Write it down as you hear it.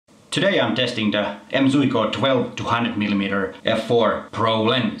Today I'm testing the M.Zuiko 12 to 100mm f4 Pro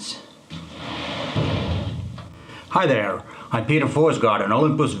lens. Hi there, I'm Peter Forsgård, an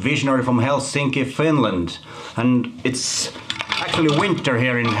Olympus visionary from Helsinki, Finland. And it's actually winter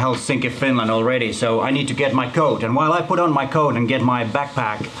here in Helsinki, Finland already, so I need to get my coat. And while I put on my coat and get my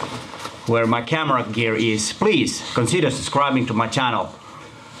backpack where my camera gear is, please consider subscribing to my channel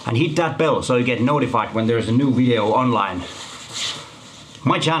and hit that bell so you get notified when there's a new video online.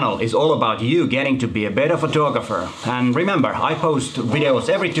 My channel is all about you getting to be a better photographer. And remember, I post videos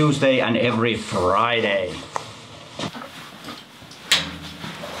every Tuesday and every Friday.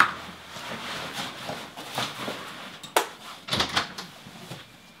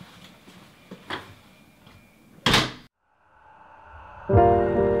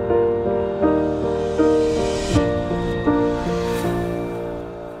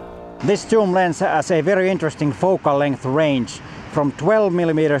 This zoom lens has a very interesting focal length range from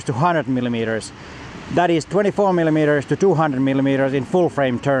 12mm to 100mm. That is 24mm to 200mm in full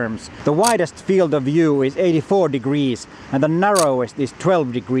frame terms. The widest field of view is 84 degrees and the narrowest is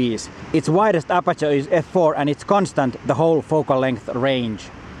 12 degrees. Its widest aperture is f4 and it's constant the whole focal length range.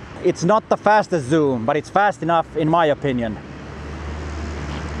 It's not the fastest zoom, but it's fast enough in my opinion.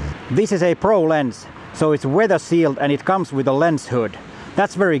 This is a Pro lens, so it's weather sealed and it comes with a lens hood.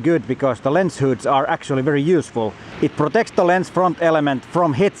 That's very good because the lens hoods are actually very useful. It protects the lens front element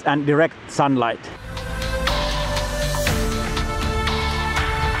from hits and direct sunlight.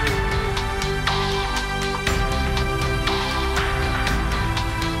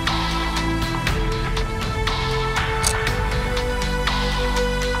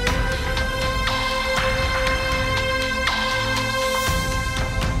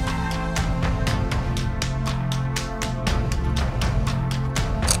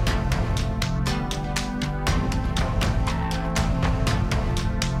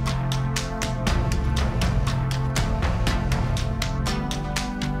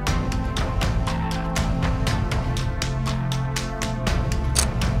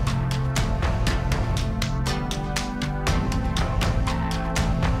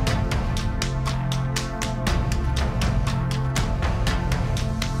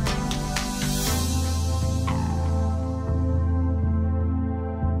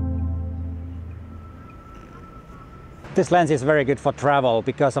 This lens is very good for travel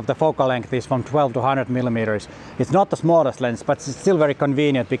because of the focal length is from 12 to 100mm. It's not the smallest lens, but it's still very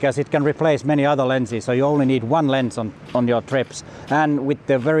convenient because it can replace many other lenses, so you only need one lens on your trips. And with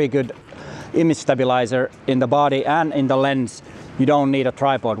the very good image stabilizer in the body and in the lens, you don't need a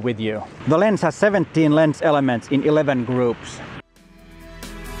tripod with you. The lens has 17 lens elements in 11 groups.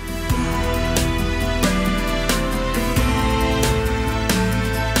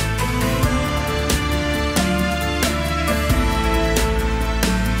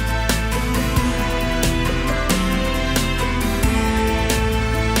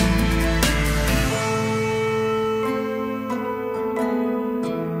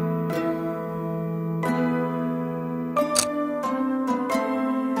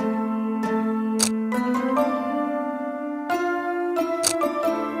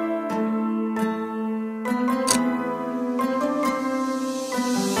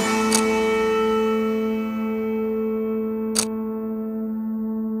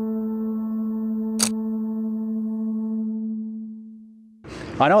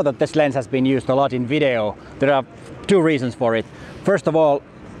 I know that this lens has been used a lot in video. There are two reasons for it. First of all,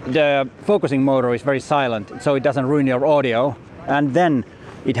 the focusing motor is very silent, so it doesn't ruin your audio. And then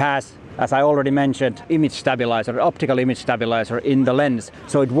it has, as I already mentioned, image stabilizer, optical image stabilizer in the lens.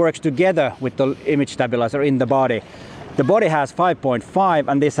 So it works together with the image stabilizer in the body. The body has 5.5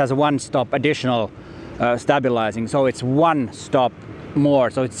 and this has one stop additional stabilizing. So it's one stop more,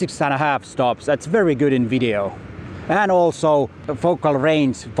 so it's 6.5 stops. That's very good in video. And also a focal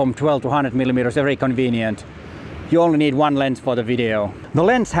range from 12 to 100mm is very convenient. You only need one lens for the video. The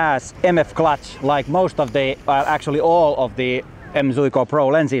lens has MF clutch like most of the, actually all of the M.Zuiko Pro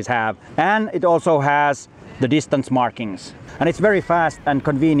lenses have. And it also has the distance markings. And it's very fast and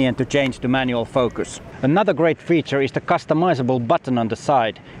convenient to change to manual focus. Another great feature is the customizable button on the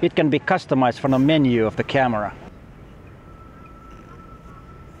side. It can be customized from the menu of the camera.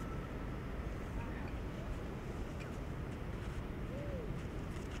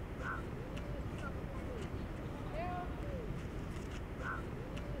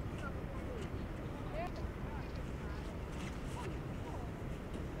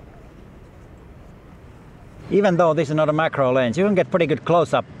 Even though this is not a macro lens, you can get pretty good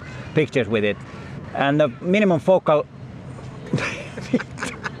close-up pictures with it. And the minimum focal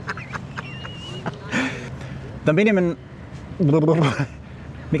the minimum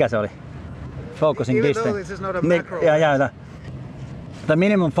Mikä se oli? Focusing Even distance. though this is not a macro The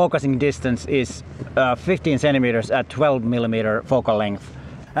minimum focusing distance is 15 centimeters at 12 millimeter focal length.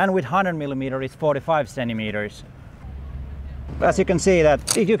 And with 100 millimeter it's 45 centimeters. As you can see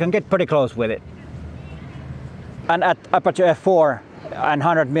that you can get pretty close with it. And at aperture f4 and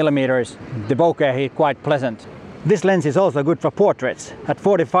 100 millimeters, the bokeh is quite pleasant. This lens is also good for portraits. At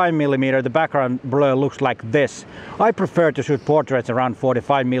 45 millimeter, the background blur looks like this. I prefer to shoot portraits around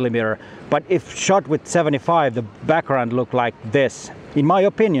 45 millimeter, but if shot with 75, the background look like this. In my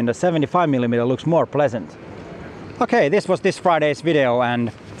opinion, the 75 millimeter looks more pleasant. Okay, this was this Friday's video,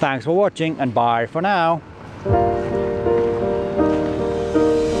 and thanks for watching, and bye for now.